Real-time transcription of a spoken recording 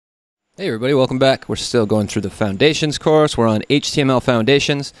Hey everybody, welcome back. We're still going through the Foundations course. We're on HTML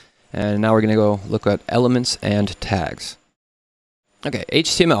Foundations, and now we're going to go look at elements and tags. Okay,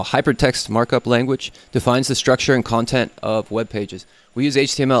 HTML, hypertext markup language, defines the structure and content of web pages. We use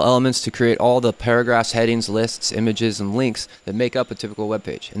HTML elements to create all the paragraphs, headings, lists, images, and links that make up a typical web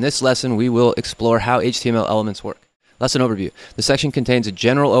page. In this lesson, we will explore how HTML elements work. Lesson overview. The section contains a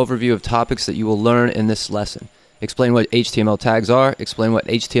general overview of topics that you will learn in this lesson. Explain what HTML tags are. Explain what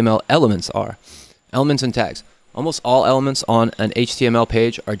HTML elements are. Elements and tags. Almost all elements on an HTML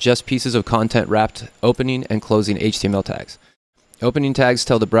page are just pieces of content wrapped opening and closing HTML tags. Opening tags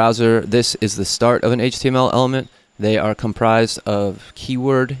tell the browser this is the start of an HTML element. They are comprised of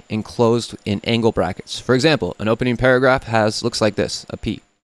keyword enclosed in angle brackets. For example, an opening paragraph looks like this, a P,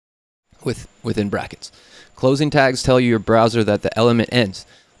 within brackets. Closing tags tell your browser that the element ends.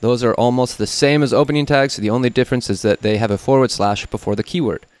 Those are almost the same as opening tags. The only difference is that they have a / before the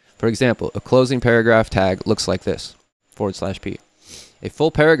keyword. For example, a closing paragraph tag looks like this, /P. A full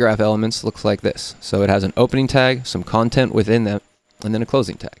paragraph elements looks like this. So it has an opening tag, some content within them, and then a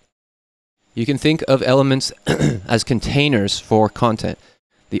closing tag. You can think of elements as containers for content.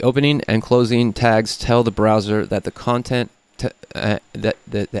 The opening and closing tags tell the browser that the content that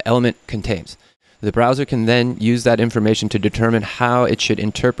the element contains. The browser can then use that information to determine how it should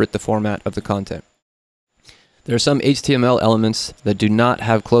interpret the format of the content. There are some HTML elements that do not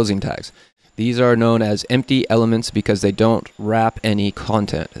have closing tags. These are known as empty elements because they don't wrap any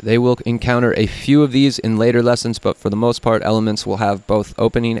content. They will encounter a few of these in later lessons, but for the most part, elements will have both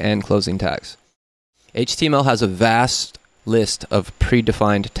opening and closing tags. HTML has a vast list of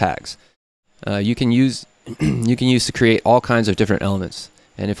predefined tags. You can use to create all kinds of different elements.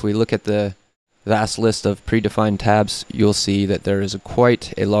 And if we look at the vast list of predefined tabs, you'll see that there is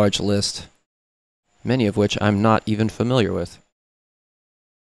quite a large list, many of which I'm not even familiar with.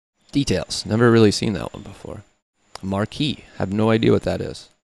 Details. Never really seen that one before. Marquee. Have no idea what that is.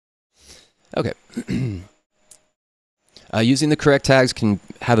 Okay. Using the correct tags can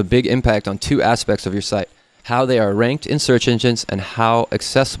have a big impact on two aspects of your site: how they are ranked in search engines and how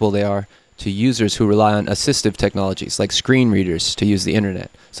accessible they are to users who rely on assistive technologies like screen readers to use the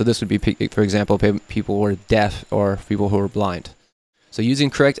internet. So this would be, for example, people who are deaf or people who are blind. So using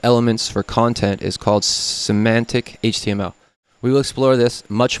correct elements for content is called semantic HTML. We will explore this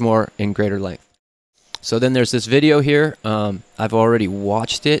much more in greater length. So then there's this video here. I've already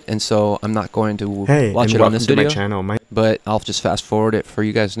watched it, and so I'm not going to watch it on this video, but I'll just fast forward it for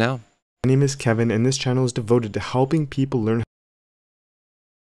you guys now. My name is Kevin, and this channel is devoted to helping people learn.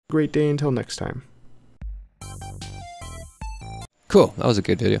 Great day until next time. Cool, that was a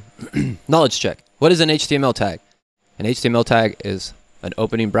good video. Knowledge check. What is an HTML tag? An HTML tag is an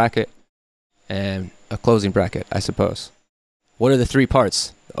opening bracket and a closing bracket, I suppose. What are the three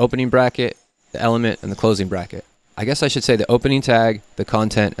parts? The opening bracket, the element, and the closing bracket. I guess I should say the opening tag, the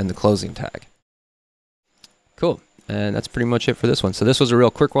content, and the closing tag. Cool, and that's pretty much it for this one. So this was a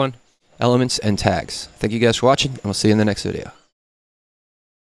real quick one. Elements and tags. Thank you guys for watching, and we'll see you in the next video.